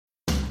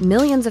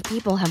Millions of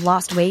people have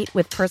lost weight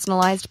with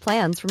personalized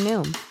plans from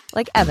Noom.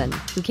 Like Evan,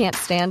 who can't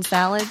stand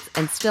salads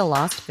and still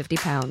lost 50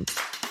 pounds.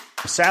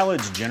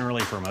 Salads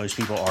generally for most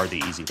people are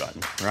the easy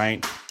button,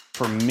 right?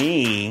 For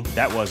me,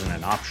 that wasn't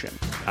an option.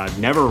 I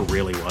never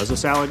really was a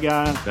salad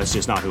guy. That's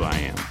just not who I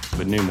am.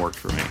 But Noom worked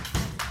for me.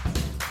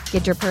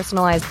 Get your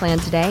personalized plan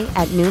today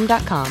at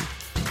Noom.com.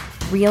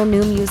 Real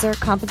Noom user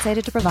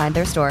compensated to provide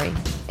their story.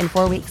 In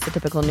 4 weeks, the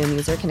typical Noom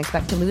user can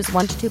expect to lose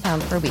 1 to 2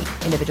 pounds per week.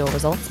 Individual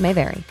results may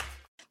vary.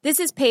 This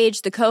is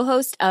Paige, the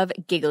co-host of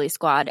Giggly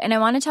Squad, and I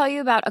want to tell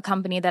you about a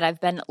company that I've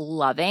been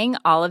loving,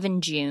 Olive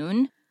and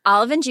June.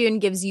 Olive and June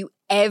gives you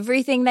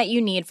everything that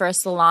you need for a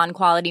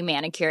salon-quality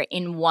manicure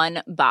in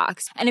one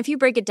box. And if you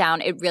break it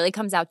down, it really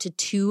comes out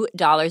to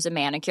 $2 a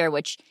manicure,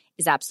 which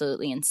is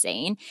absolutely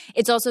insane.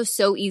 It's also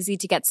so easy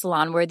to get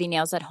salon-worthy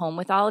nails at home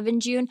with Olive and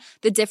June.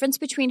 The difference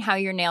between how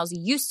your nails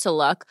used to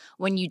look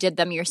when you did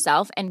them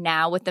yourself and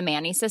now with the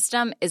Mani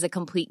system is a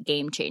complete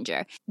game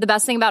changer. The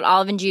best thing about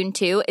Olive and June,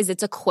 too, is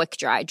it's a quick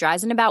dry.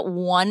 Dries in about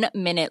 1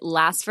 minute,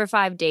 lasts for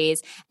 5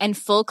 days, and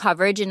full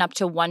coverage in up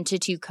to 1 to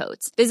 2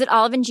 coats. Visit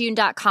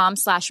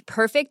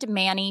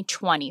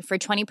oliveandjune.com/perfectmani20 for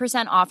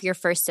 20% off your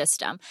first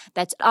system.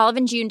 That's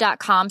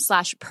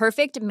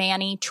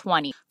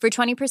oliveandjune.com/perfectmani20 for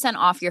 20%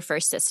 off your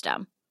first system.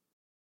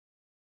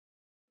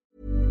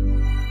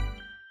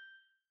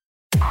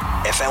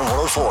 FM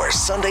 104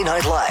 Sunday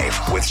Night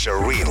Live with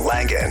Shireen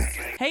Langan.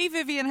 Hey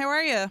Vivian, how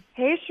are you?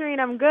 Hey Shireen,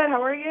 I'm good.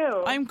 How are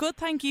you? I'm good,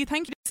 thank you.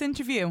 Thank you for this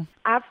interview.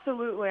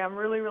 Absolutely. I'm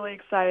really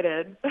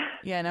excited.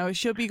 Yeah, no, it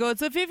should be good.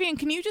 So Vivian,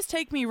 can you just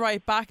take me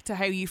right back to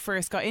how you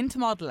first got into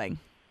modelling?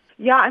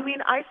 Yeah, I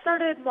mean, I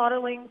started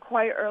modeling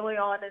quite early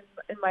on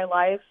in my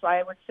life.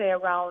 I would say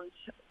around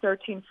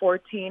 13,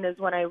 14 is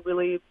when I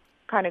really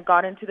kind of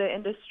got into the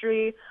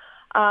industry.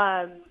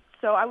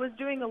 So I was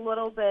doing a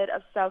little bit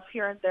of stuff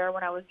here and there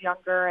when I was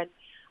younger, and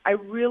I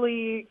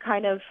really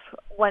kind of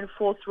went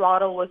full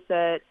throttle with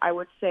it, I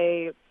would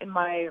say, in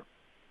my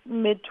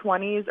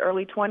mid-20s,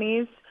 early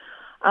 20s.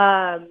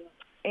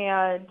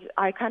 And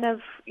I kind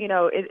of,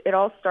 it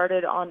all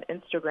started on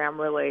Instagram,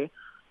 really.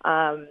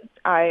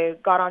 I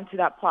got onto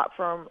that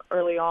platform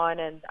early on,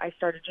 and I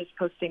started just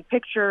posting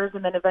pictures,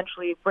 and then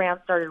eventually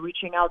brands started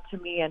reaching out to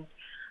me and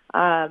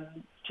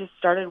just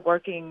started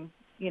working,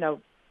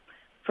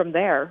 from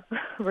there,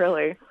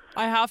 really.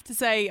 I have to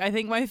say, I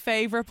think my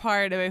favourite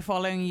part about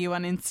following you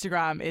on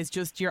Instagram is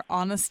just your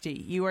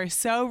honesty. You are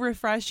so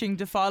refreshing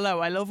to follow.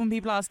 I love when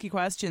people ask you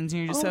questions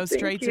and you're just so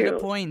straight to the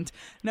point.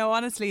 No,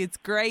 honestly, it's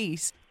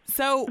great.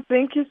 So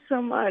thank you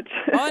so much.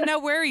 Oh, no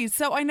worries.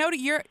 So I know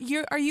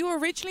that are you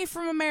originally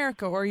from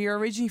America or you're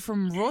originally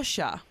from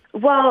Russia?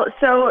 Well,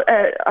 so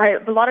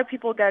a lot of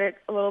people get it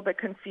a little bit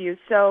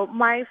confused. So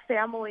my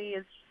family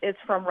is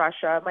from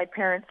Russia. My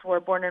parents were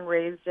born and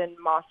raised in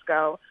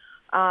Moscow.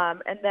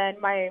 And then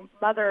my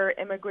mother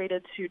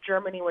immigrated to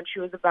Germany when she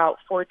was about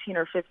 14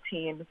 or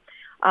 15.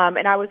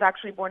 And I was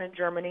actually born in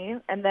Germany.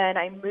 And then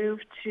I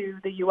moved to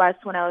the U.S.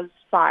 when I was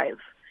 5.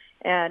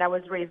 And I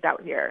was raised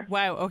out here.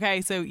 Wow. Okay.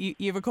 So you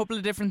have a couple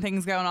of different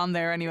things going on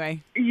there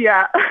anyway.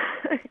 Yeah.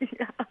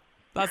 Yeah.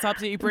 That's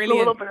absolutely brilliant.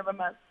 It's a little bit of a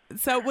mess.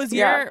 So was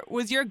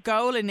your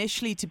goal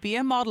initially to be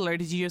a model, or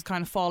did you just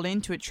kind of fall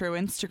into it through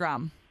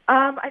Instagram?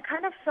 I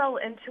kind of fell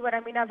into it. I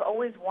mean, I've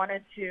always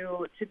wanted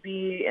to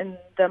be in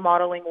the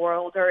modeling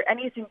world or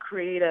anything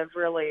creative,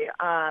 really.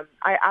 I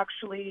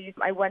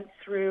went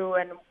through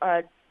and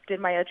did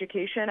my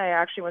education. I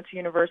actually went to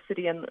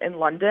university in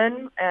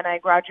London, and I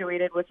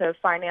graduated with a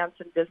finance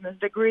and business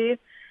degree.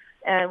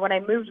 And when I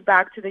moved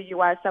back to the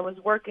U.S., I was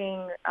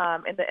working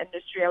in the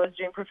industry. I was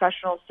doing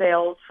professional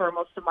sales for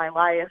most of my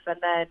life. And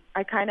then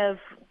I kind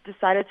of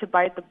decided to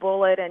bite the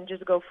bullet and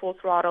just go full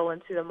throttle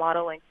into the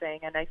modeling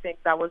thing. And I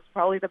think that was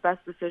probably the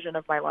best decision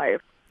of my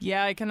life.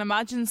 Yeah, I can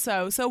imagine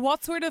so. So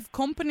what sort of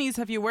companies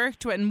have you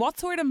worked with, and what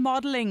sort of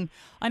modeling?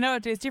 I know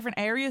there's different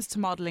areas to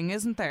modeling,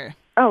 isn't there?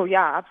 Oh,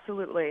 yeah,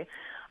 absolutely.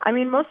 I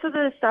mean, most of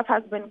the stuff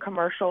has been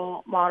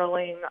commercial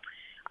modeling.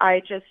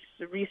 I just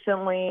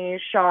recently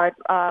shot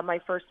my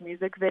first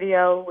music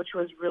video, which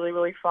was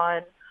really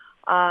fun.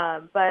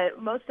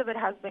 But most of it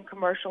has been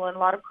commercial and a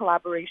lot of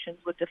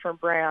collaborations with different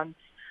brands.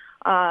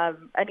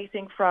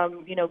 Anything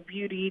from,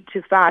 beauty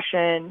to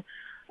fashion.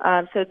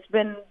 So it's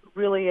been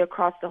really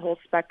across the whole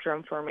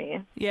spectrum for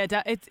me. Yeah,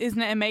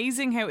 isn't it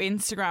amazing how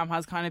Instagram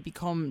has kind of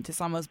become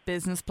this almost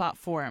business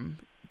platform,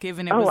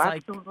 given it was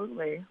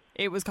absolutely.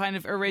 It was kind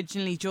of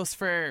originally just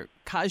for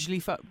casually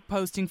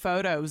posting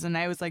photos, and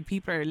now it's like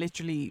people are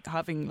literally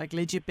having like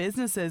legit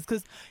businesses,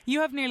 because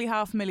you have nearly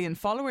 500,000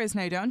 followers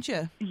now, don't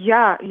you?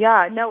 Yeah.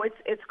 No,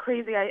 it's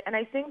crazy.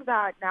 I think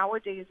that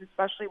nowadays,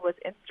 especially with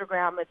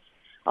Instagram, it's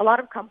a lot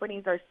of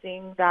companies are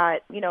seeing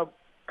that,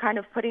 kind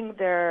of putting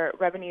their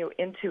revenue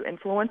into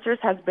influencers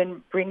has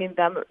been bringing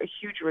them a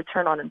huge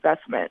return on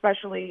investment.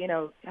 Especially,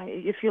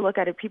 if you look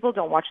at it, people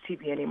don't watch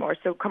TV anymore,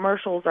 so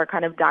commercials are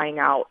kind of dying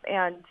out,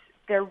 and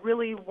they're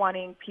really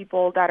wanting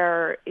people that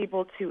are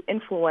able to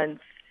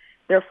influence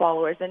their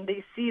followers, and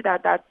they see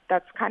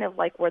that's kind of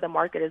like where the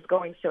market is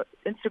going. So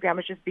Instagram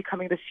is just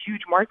becoming this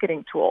huge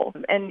marketing tool,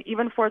 and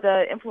even for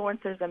the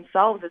influencers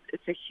themselves,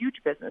 it's a huge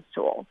business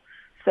tool.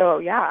 So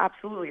yeah,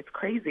 absolutely, it's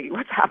crazy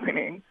what's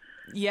happening.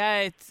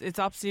 Yeah, it's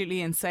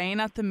absolutely insane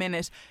at the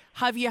minute.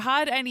 Have you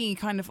had any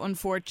kind of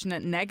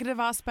unfortunate negative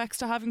aspects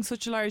to having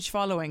such a large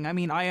following? I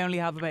mean, I only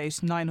have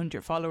about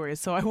 900 followers,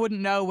 so I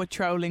wouldn't know what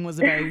trolling was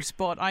about,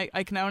 but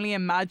I can only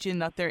imagine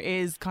that there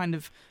is kind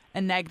of a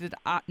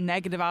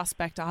negative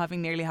aspect to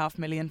having nearly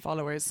 500,000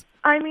 followers.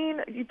 I mean,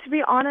 to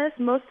be honest,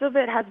 most of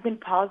it has been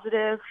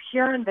positive.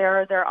 Here and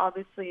there are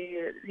obviously,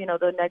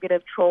 the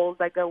negative trolls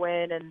that go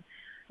in, and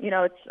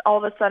it's all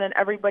of a sudden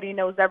everybody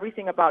knows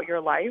everything about your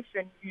life,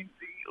 and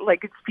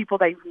it's people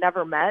that you've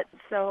never met.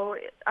 So,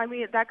 I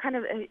mean, that kind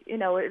of,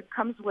 it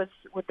comes with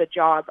the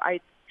job.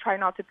 I try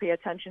not to pay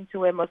attention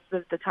to it. Most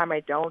of the time I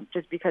don't,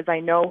 just because I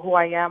know who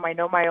I am. I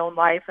know my own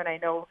life, and I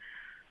know,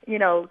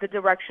 the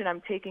direction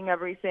I'm taking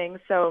everything.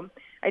 So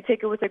I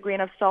take it with a grain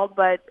of salt.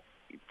 But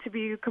to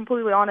be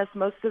completely honest,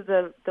 most of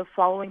the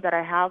following that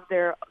I have,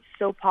 they're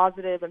so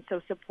positive and so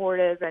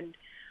supportive, and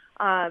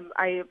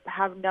I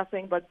have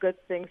nothing but good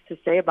things to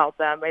say about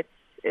them.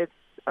 It's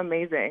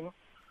amazing.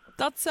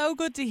 That's so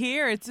good to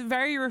hear. It's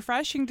very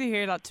refreshing to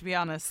hear that, to be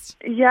honest.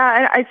 Yeah,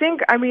 and I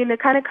think, it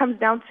kind of comes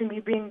down to me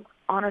being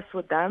honest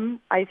with them.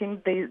 I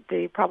think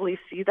they probably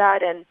see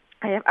that, and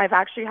I've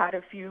actually had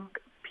a few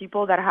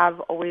people that have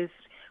always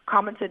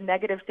commented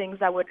negative things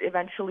that would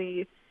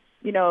eventually,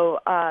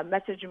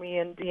 message me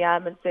in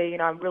DM and say,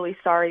 I'm really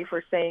sorry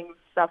for saying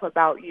stuff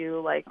about you.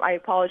 Like, I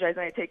apologize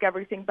and I take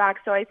everything back.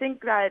 So I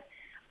think that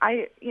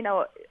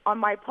on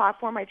my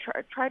platform, I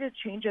try to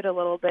change it a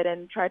little bit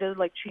and try to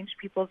change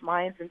people's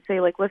minds and say,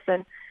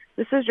 listen,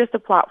 this is just a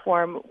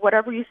platform.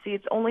 Whatever you see,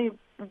 it's only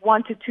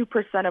 1% to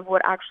 2% of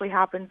what actually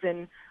happens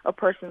in a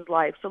person's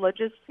life. So let's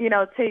just,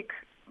 take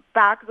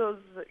back those,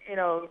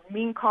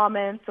 mean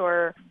comments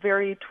or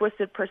very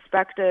twisted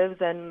perspectives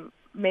and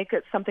make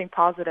it something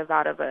positive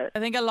out of it. I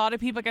think a lot of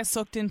people get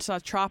sucked into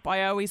that trap.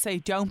 I always say,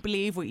 don't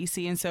believe what you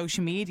see in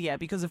social media,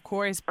 because of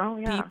course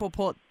people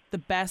put the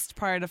best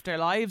part of their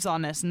lives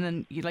on it, and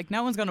then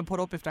no one's going to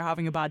put up if they're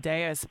having a bad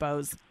day, I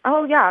suppose.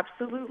 Oh yeah,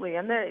 absolutely.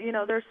 And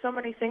there's so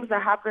many things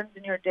that happens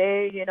in your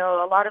day.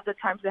 A lot of the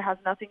times it has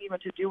nothing even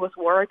to do with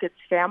work. It's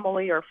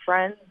family or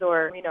friends,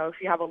 or if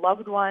you have a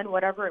loved one,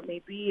 whatever it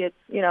may be. It's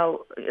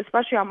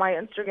especially on my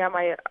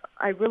Instagram,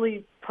 I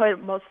really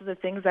put most of the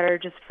things that are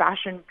just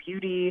fashion,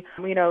 beauty,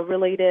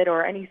 related,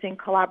 or anything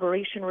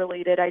collaboration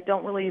related. I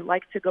don't really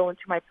like to go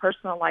into my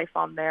personal life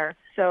on there.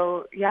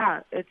 So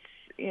yeah, it's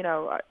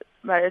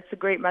but it's a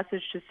great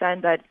message to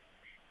send that,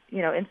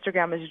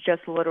 Instagram is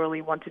just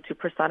literally 1% to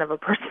 2% of a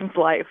person's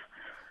life.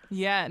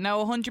 Yeah,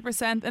 no,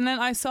 100%. And then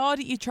I saw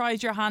that you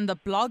tried your hand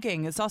at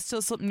blogging. Is that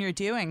still something you're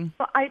doing?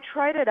 I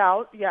tried it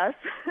out, yes.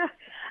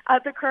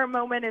 At the current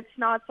moment, it's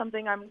not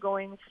something I'm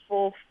going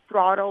full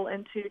throttle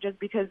into, just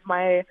because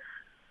my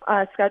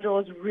schedule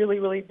is really,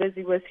 really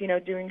busy with,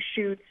 doing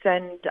shoots,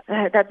 and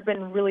that's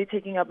been really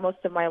taking up most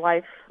of my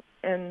life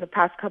in the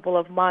past couple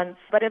of months.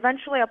 But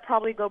eventually I'll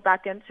probably go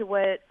back into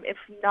it. If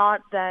not,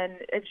 then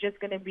it's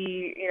just going to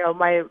be,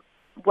 my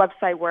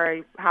website where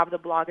I have the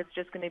blog. It's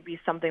just going to be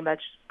something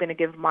that's going to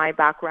give my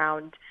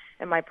background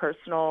and my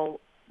personal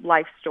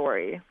life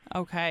story.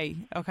 Okay.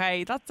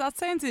 That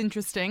sounds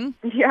interesting.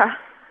 Yeah.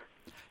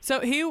 So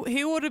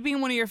who would have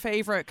been one of your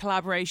favourite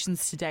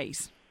collaborations to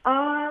date?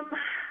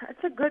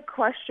 It's a good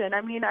question.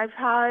 I mean, I've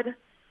had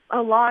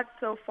a lot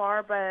so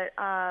far, but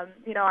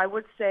I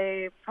would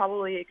say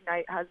probably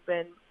Ignite has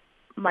been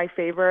my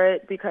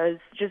favorite, because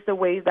just the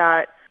way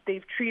that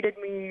they've treated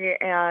me,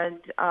 and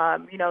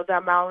the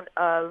amount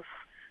of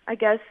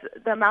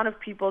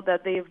people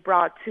that they've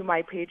brought to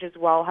my page as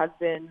well has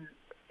been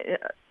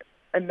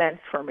immense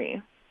for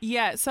me.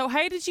 Yeah. So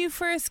how did you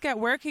first get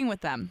working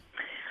with them?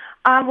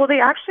 Well, they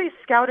actually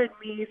scouted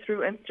me through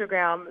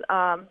Instagram.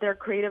 Their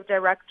creative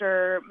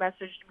director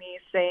messaged me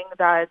saying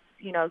that,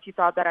 he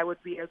thought that I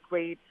would be a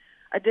great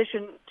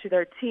addition to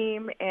their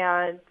team.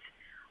 And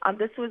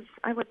this was,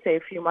 I would say, a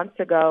few months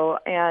ago.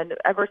 And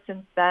ever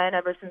since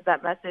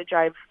that message,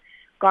 I've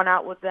gone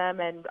out with them,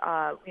 and,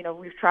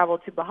 we've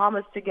traveled to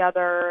Bahamas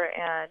together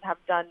and have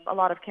done a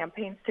lot of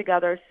campaigns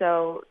together.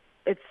 So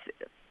it's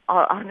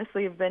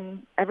honestly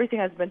everything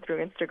has been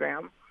through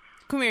Instagram.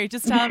 Come here,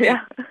 just tell me,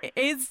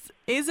 is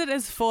it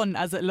as fun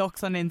as it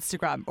looks on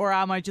Instagram, or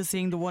am I just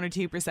seeing the 1% or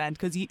 2%?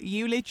 Because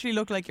you literally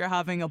look like you're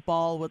having a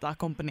ball with that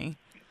company.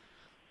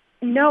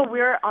 No,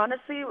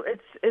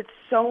 it's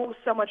so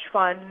much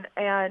fun,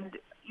 and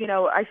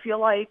I feel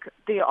like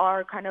they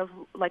are kind of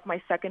like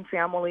my second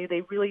family.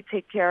 They really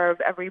take care of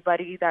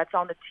everybody that's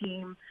on the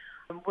team.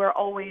 We're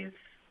always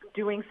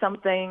doing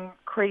something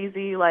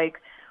crazy,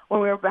 like when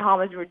we were in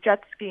Bahamas, we were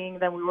jet skiing,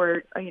 then we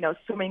were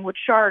swimming with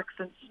sharks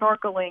and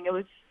snorkeling.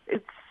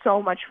 It's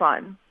so much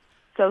fun.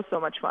 So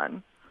much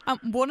fun.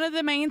 One of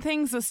the main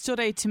things that stood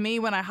out to me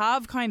when I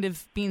have kind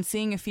of been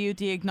seeing a few of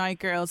the Ignite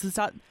girls is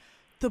that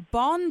the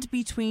bond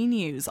between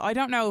yous, I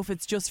don't know if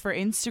it's just for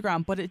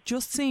Instagram, but it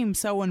just seems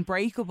so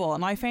unbreakable.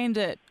 And I found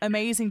it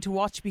amazing to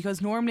watch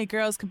because normally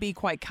girls can be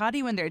quite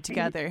catty when they're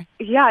together.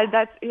 Yeah,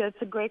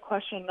 it's a great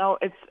question. No,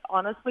 it's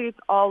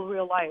all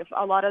real life.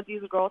 A lot of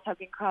these girls have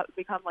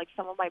become like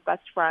some of my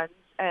best friends.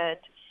 And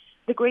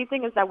the great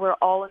thing is that we're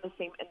all in the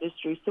same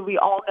industry. So we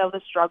all know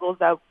the struggles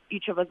that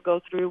each of us go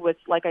through with,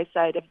 like I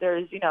said, if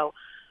there's,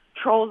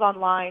 trolls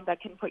online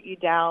that can put you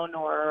down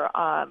or,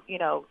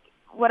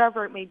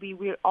 whatever it may be,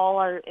 we all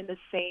are in the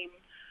same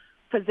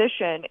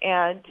position.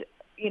 And,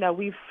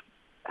 we've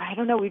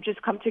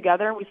just come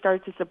together and we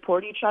started to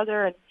support each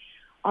other. And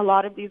a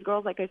lot of these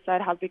girls, like I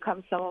said, have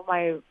become some of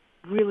my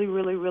really,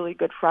 really, really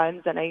good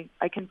friends. And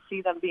I can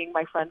see them being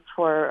my friends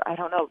for,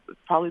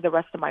 probably the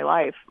rest of my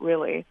life,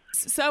 really.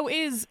 So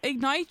is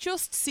Ignite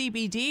just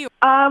CBD?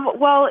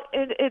 Well,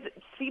 it's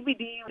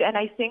CBD, and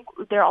I think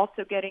they're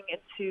also getting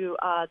into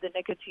the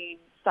nicotine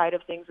side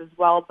of things as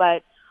well.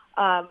 But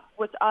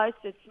with us,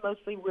 it's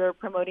mostly we're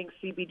promoting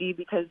CBD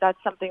because that's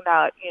something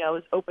that,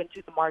 is open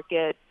to the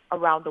market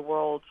around the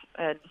world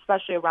and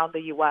especially around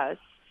the U.S.,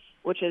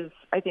 which is,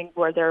 I think,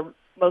 where they're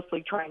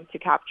mostly trying to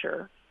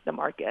capture the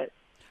market.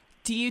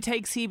 Do you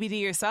take CBD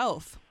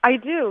yourself? I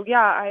do,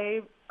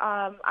 yeah.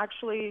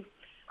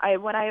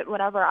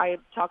 Whenever I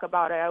talk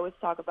about it, I always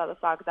talk about the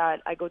fact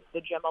that I go to the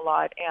gym a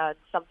lot, and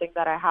something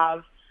that I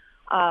have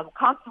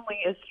constantly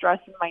is stress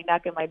in my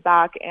neck and my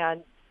back,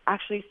 and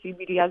actually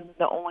CBD has been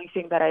the only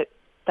thing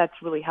that's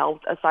really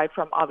helped, aside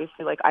from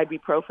obviously like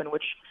ibuprofen,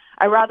 which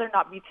I rather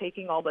not be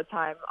taking all the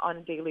time on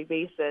a daily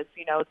basis.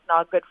 It's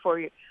not good for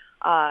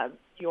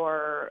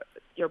your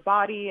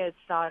body. It's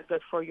not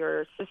good for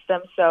your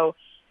system. So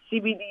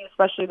CBD,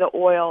 especially the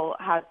oil,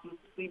 has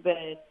really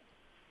been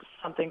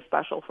something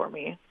special for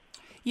me.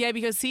 Yeah,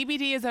 because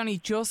CBD has only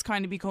just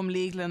kind of become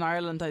legal in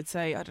Ireland, I'd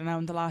say, I don't know,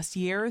 in the last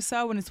year or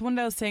so. And it's one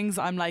of those things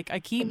I'm like,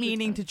 I keep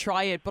meaning to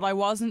try it, but I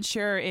wasn't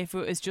sure if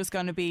it was just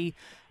going to be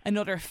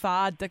another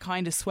fad that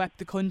kind of swept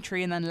the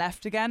country and then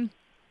left again.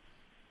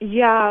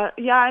 Yeah.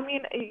 I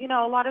mean,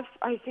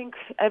 I think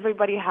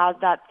everybody has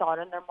that thought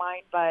in their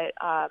mind, but,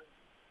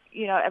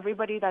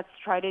 everybody that's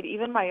tried it,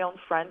 even my own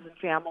friends and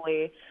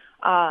family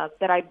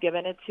that I've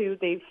given it to,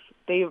 they've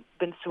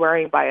been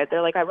swearing by it.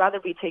 They're like, I'd rather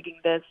be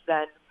taking this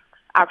than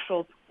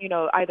actual,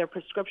 either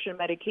prescription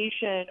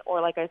medication or,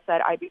 like I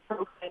said,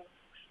 ibuprofen.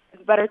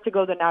 It's better to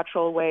go the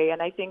natural way.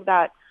 And I think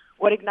that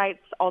what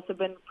Ignite's also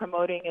been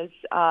promoting is,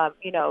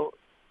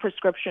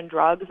 prescription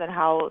drugs and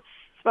how,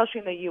 especially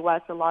in the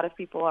U.S., a lot of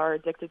people are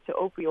addicted to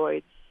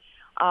opioids.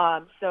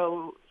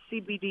 So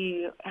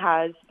CBD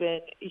has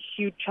been a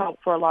huge help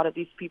for a lot of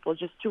these people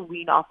just to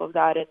wean off of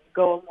that and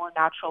go a more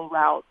natural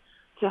route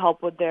to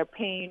help with their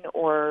pain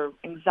or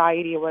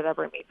anxiety or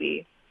whatever it may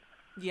be.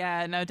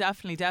 Yeah, no,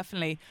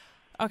 definitely.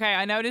 Okay,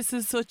 I know this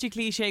is such a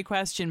cliche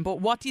question,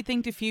 but what do you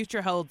think the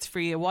future holds for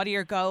you? What are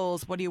your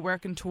goals? What are you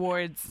working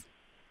towards?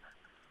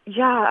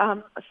 Yeah,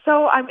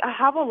 so I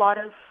have a lot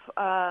of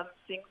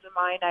things in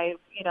mind. I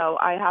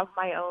have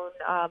my own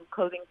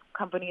clothing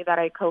company that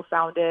I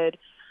co-founded.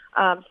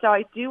 So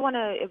I do want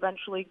to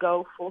eventually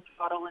go full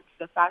throttle into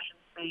the fashion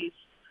space.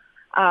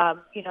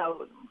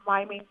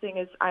 My main thing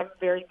is I'm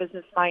very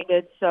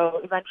business-minded,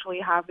 so eventually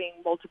having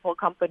multiple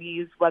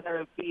companies, whether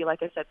it be,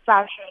 like I said,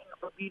 fashion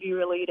or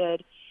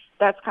beauty-related,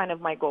 that's kind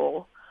of my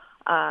goal.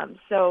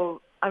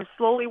 So I'm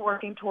slowly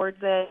working towards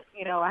it.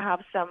 I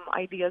have some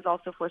ideas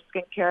also for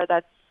skincare.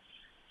 That's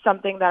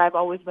something that I've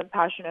always been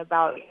passionate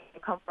about. I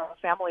come from a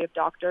family of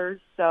doctors,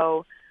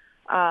 so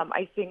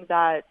I think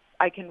that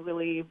I can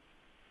really,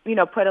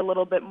 put a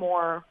little bit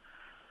more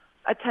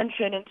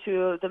attention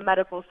into the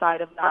medical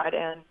side of that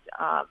and,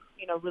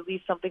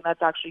 release something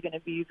that's actually going to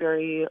be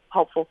very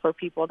helpful for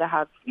people that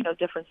have,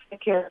 different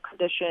skincare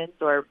conditions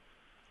or,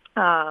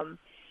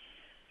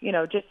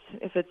 just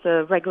if it's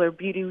a regular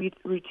beauty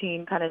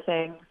routine kind of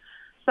thing.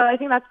 So I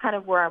think that's kind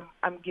of where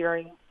I'm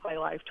gearing my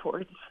life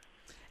towards.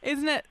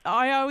 Isn't it?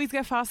 I always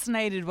get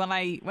fascinated when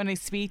I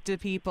speak to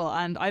people,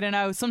 and I don't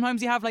know,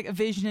 sometimes you have like a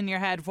vision in your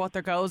head of what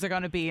their goals are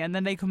going to be, and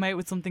then they come out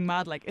with something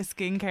mad like a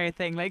skincare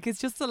thing. Like, it's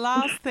just the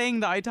last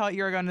thing that I thought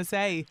you were going to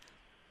say.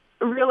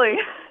 Really?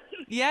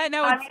 Yeah,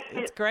 no,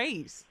 it's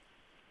great.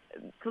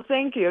 So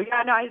thank you.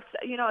 Yeah, no,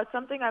 it's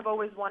something I've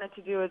always wanted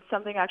to do. It's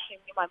something actually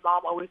me and my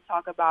mom always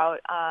talk about.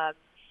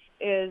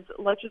 Is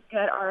let's just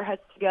get our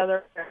heads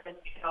together and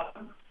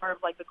part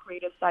of like the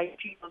creative side.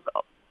 She knows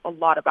a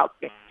lot about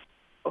things.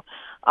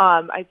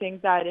 I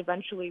think that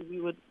eventually we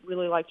would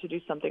really like to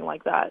do something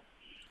like that.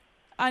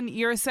 And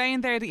you're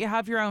saying there that you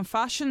have your own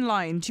fashion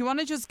line. Do you want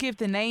to just give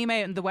the name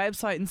out and the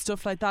website and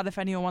stuff like that if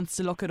anyone wants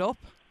to look it up?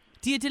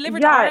 Do you deliver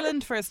to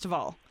Ireland first of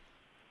all?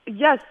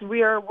 Yes,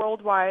 we are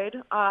worldwide.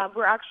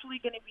 We're actually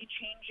going to be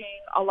changing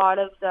a lot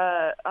of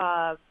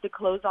the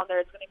clothes on there.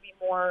 It's going to be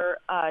more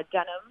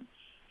denim.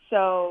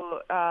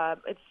 So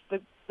it's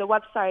the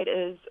website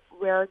is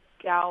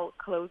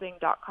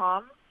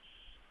raregalclothing.com.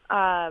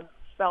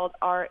 Spelled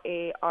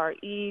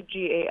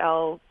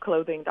RAREGAL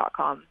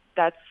clothing.com.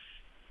 That's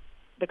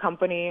the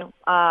company.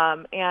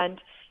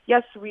 And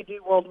yes, we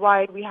do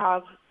worldwide. We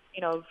have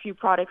a few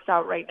products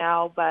out right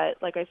now, but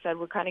like I said,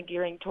 we're kind of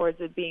gearing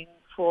towards it being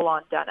full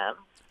on denim.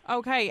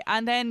 Okay,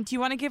 and then do you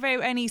want to give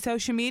out any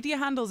social media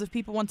handles if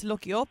people want to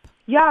look you up?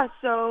 Yeah,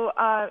 so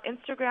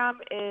Instagram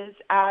is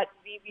at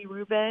Vivi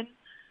Rubin.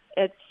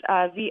 It's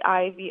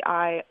VIVIRUBIN.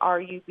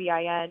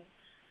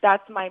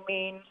 That's my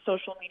main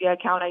social media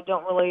account. I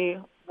don't really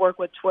work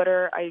with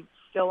Twitter. I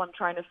still am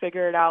trying to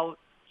figure it out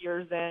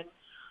years in.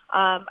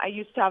 I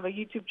used to have a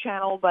YouTube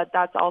channel, but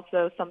that's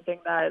also something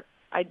that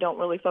I don't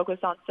really focus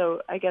on.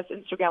 So I guess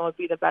Instagram would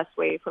be the best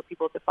way for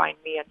people to find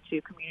me and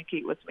to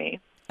communicate with me.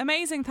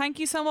 Amazing. Thank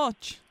you so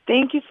much.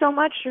 Thank you so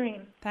much,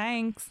 Shireen.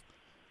 Thanks.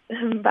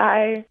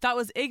 Bye. That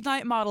was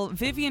Ignite model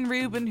Vivian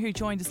Rubin, who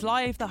joined us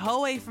live the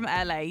whole way from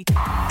LA.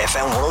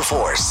 FM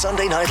 104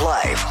 Sunday Night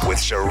Live with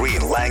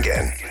Shireen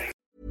Langan.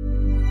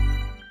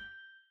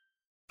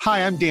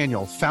 Hi, I'm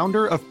Daniel,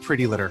 founder of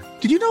Pretty Litter.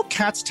 Did you know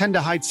cats tend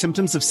to hide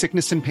symptoms of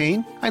sickness and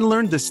pain? I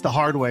learned this the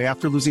hard way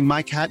after losing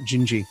my cat,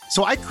 Gingy.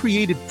 So I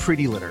created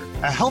Pretty Litter,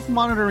 a health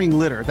monitoring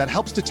litter that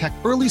helps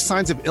detect early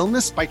signs of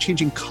illness by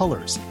changing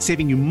colors,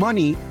 saving you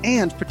money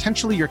and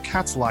potentially your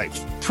cat's life.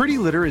 Pretty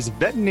Litter is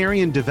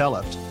veterinarian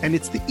developed, and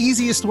it's the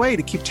easiest way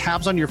to keep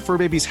tabs on your fur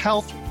baby's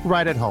health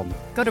right at home.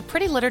 Go to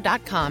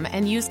prettylitter.com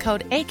and use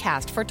code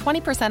ACAST for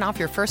 20% off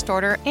your first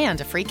order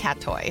and a free cat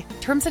toy.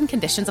 Terms and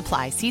conditions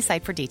apply. See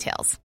site for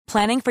details.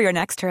 Planning for your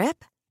next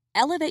trip?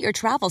 Elevate your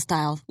travel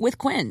style with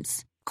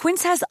Quince.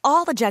 Quince has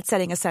all the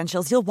jet-setting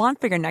essentials you'll want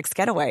for your next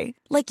getaway,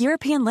 like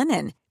European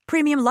linen,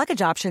 premium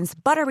luggage options,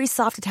 buttery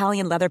soft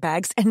Italian leather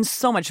bags, and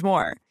so much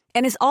more.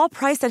 And is all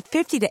priced at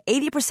 50 to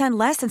 80%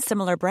 less than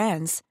similar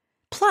brands.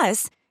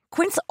 Plus,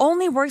 Quince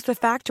only works with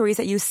factories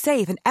that use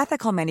safe and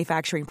ethical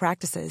manufacturing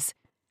practices.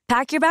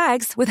 Pack your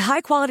bags with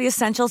high-quality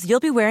essentials you'll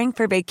be wearing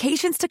for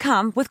vacations to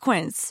come with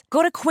Quince.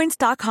 Go to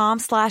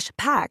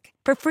quince.com/pack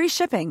for free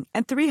shipping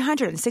and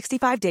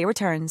 365-day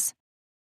returns.